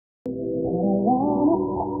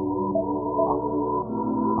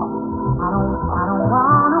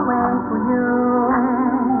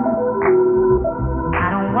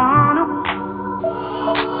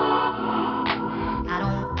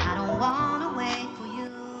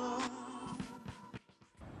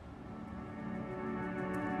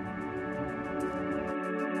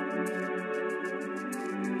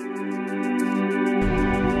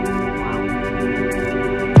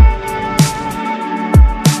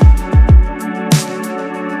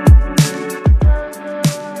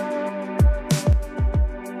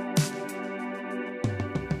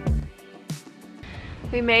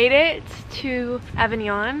We made it to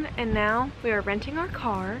Avignon and now we are renting our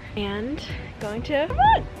car and going to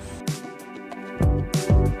France.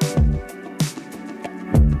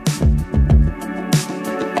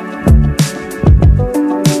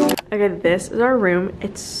 Okay, this is our room.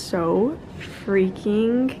 It's so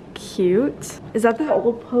freaking cute. Is that the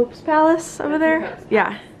old Pope's Palace over there?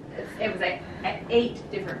 Yeah. It was like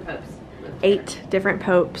 8 different popes. 8 different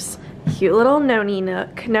popes. Cute little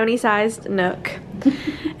noni-sized nook.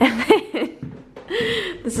 And then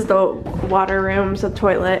this is the water room, so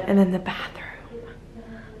toilet, and then the bathroom.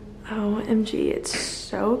 OMG, it's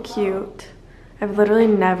so cute. I've literally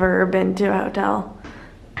never been to a hotel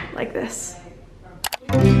like this.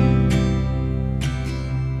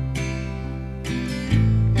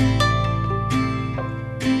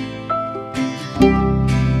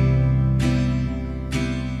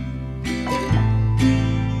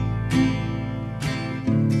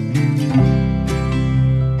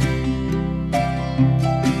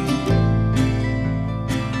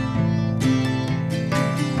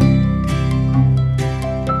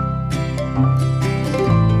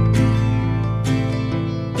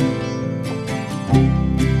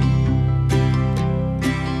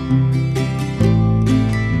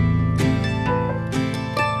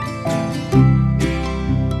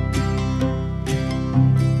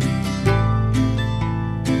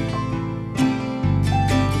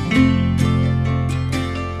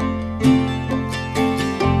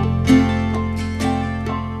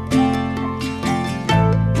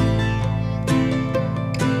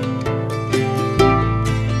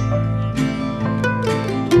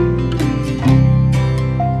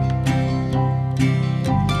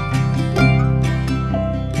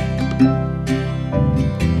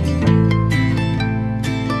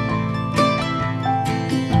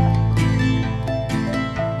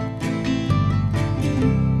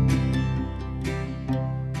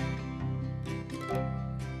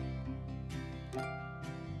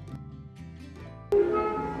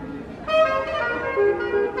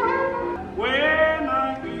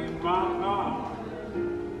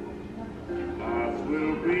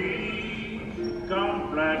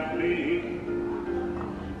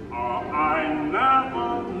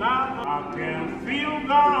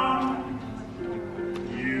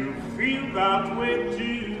 That way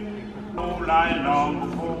too. All I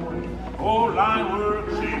long for, all I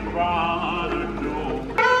worship and adore.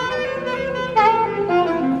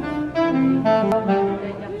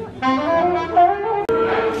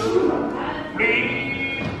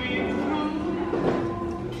 Please be true.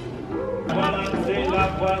 When I say la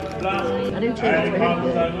voix blanche, I do too. I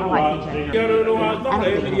like DJ.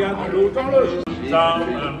 Some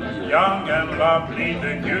young and lovely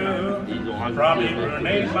the girl from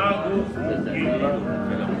Ivernay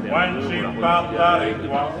when she part avec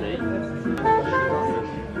moi.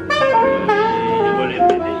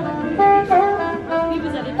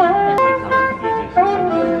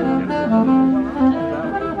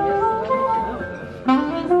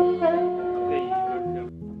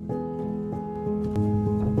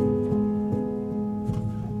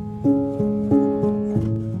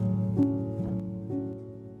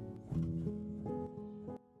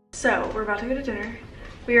 So we're about to go to dinner.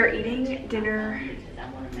 We are eating dinner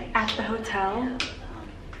at the hotel.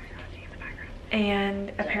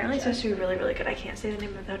 And apparently it's supposed to be really, really good. I can't say the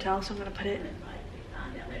name of the hotel, so I'm gonna put it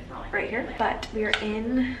right here. But we are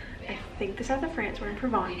in, I think, the south of France. We're in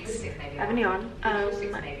Provence, Avignon.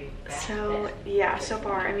 So yeah, so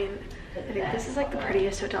far, I mean, I think this is like the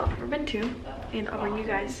prettiest hotel I've ever been to. And I'll bring you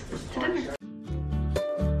guys to dinner.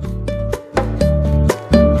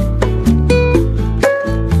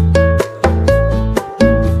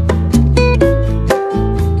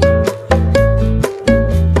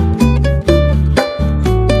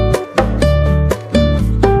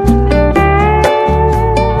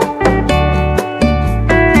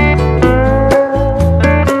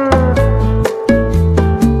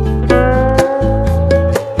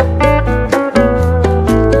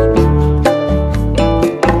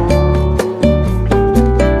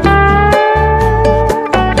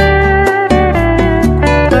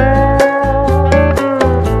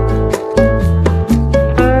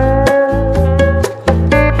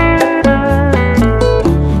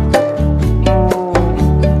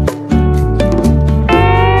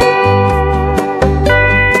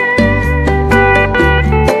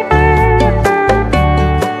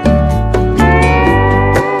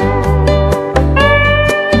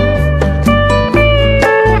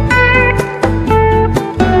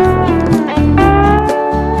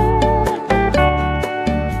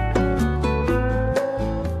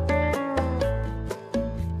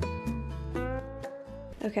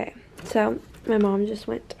 So my mom just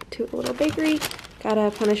went to a little bakery, got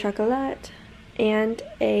a pain au chocolat and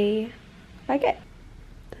a baguette.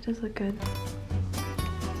 That does look good.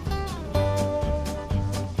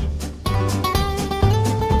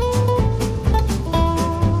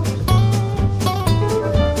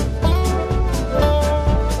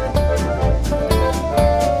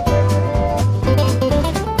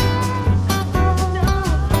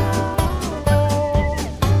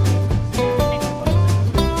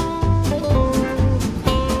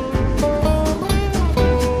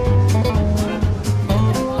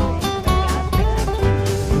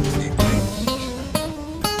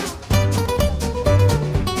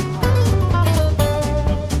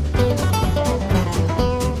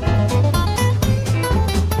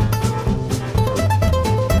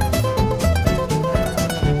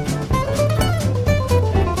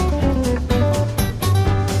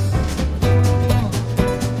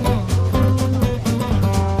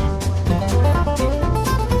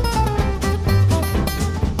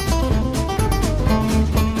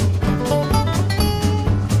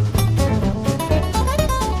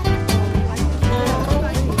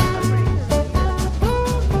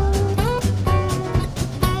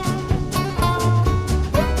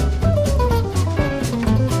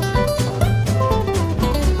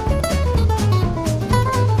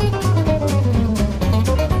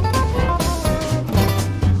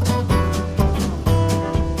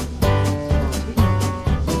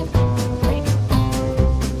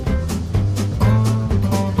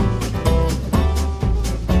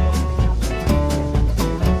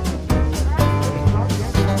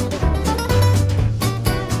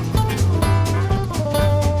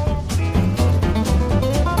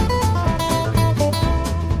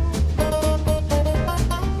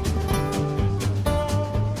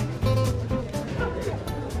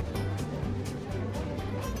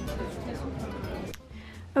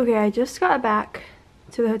 Okay, I just got back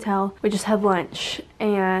to the hotel. We just had lunch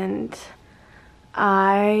and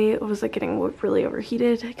I was like getting really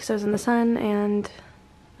overheated because I was in the sun and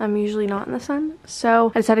I'm usually not in the sun.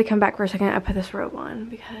 So I decided to come back for a second. I put this robe on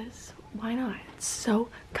because why not? It's so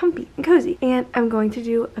comfy and cozy. And I'm going to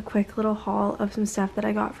do a quick little haul of some stuff that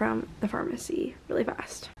I got from the pharmacy really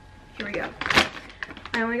fast. Here we go.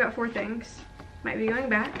 I only got 4 things. Might be going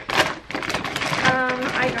back.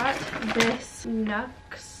 I got this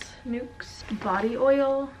Nukes body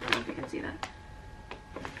oil. I don't know if you can see that.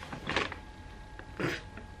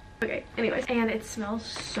 Okay, anyways, and it smells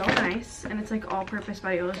so nice, and it's like all-purpose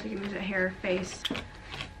body oil, so you can use it hair, face,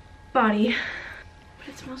 body. But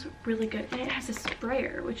it smells really good, and it has a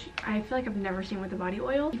sprayer, which I feel like I've never seen with the body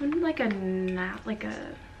oil. Even like it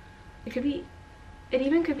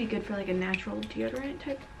even could be good for like a natural deodorant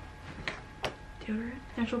type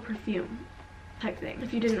natural perfume type thing.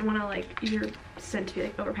 If you didn't want to like your scent to be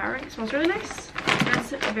like overpowering. It smells really nice. It's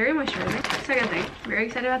very moisturizing. Second thing, very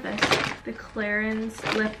excited about this. The Clarins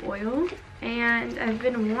lip oil. And I've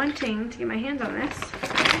been wanting to get my hands on this,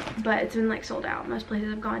 but it's been like sold out most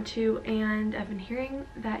places I've gone to, and I've been hearing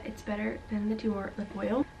that it's better than the Dior lip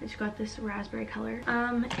oil. It's got this raspberry color.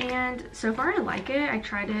 And so far I like it. I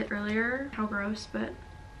tried it earlier. How gross, but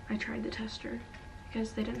I tried the tester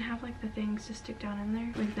because they didn't have like the things to stick down in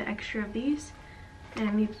there, like the extra of these. And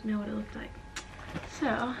I needed to know what it looked like.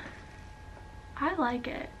 So I like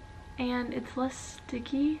it, and it's less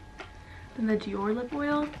sticky than the Dior lip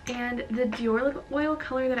oil. And the Dior lip oil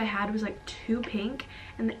color that I had was like too pink,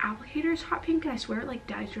 and the applicator is hot pink, and I swear it like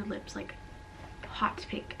dyes your lips like hot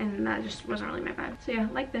pink, and that just wasn't really my vibe. So yeah,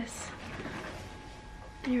 like this.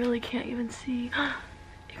 You really can't even see.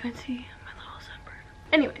 You can see my little sunburn.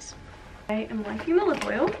 Anyways, I am liking the lip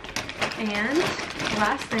oil. And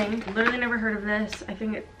last thing, literally never heard of this. I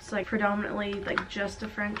think it's like predominantly like just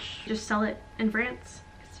sell it in France.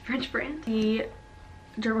 It's a French brand. The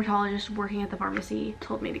dermatologist working at the pharmacy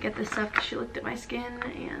told me to get this stuff because she looked at my skin,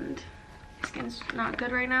 and my skin's not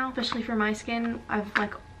good right now, especially for my skin. I've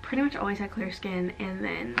like pretty much always had clear skin, and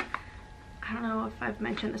then I don't know if I've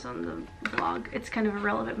mentioned this on the vlog. It's kind of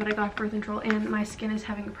irrelevant, but I got birth control and my skin is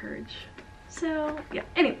having a purge. So yeah,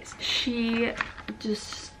 anyways, she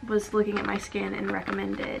just was looking at my skin and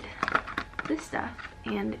recommended this stuff,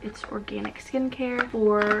 and it's organic skincare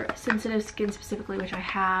for sensitive skin specifically, which I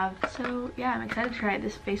have. So yeah, I'm excited to try it.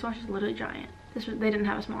 This face wash is literally giant. They didn't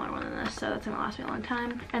have a smaller one than this, so that's gonna last me a long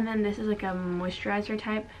time. And then this is like a moisturizer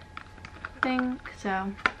type thing,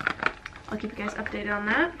 so I'll keep you guys updated on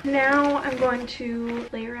that. Now I'm going to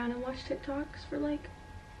lay around and watch TikToks for like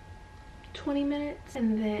 20 minutes,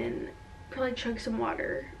 and then probably chug some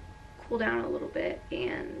water, cool down a little bit,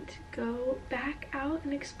 and go back out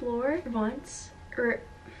and explore once. Or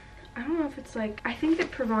I don't know if it's like, I think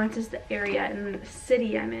that Provence is the area and the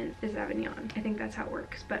city I'm in is Avignon. I think that's how it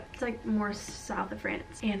works, but it's like more south of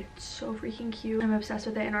France, and it's so freaking cute. I'm obsessed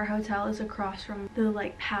with it, and our hotel is across from the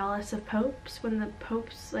like Palace of Popes when the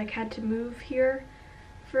popes like had to move here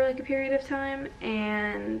for like a period of time.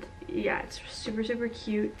 And yeah, it's super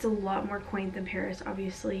cute. It's a lot more quaint than Paris,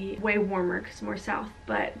 obviously. Way warmer because it's more south,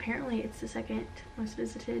 but apparently it's the second most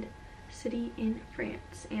visited city in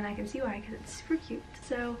France, and I can see why, because it's super cute.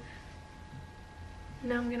 So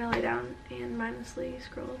now I'm gonna lay down and mindlessly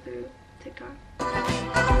scroll through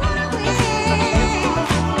TikTok.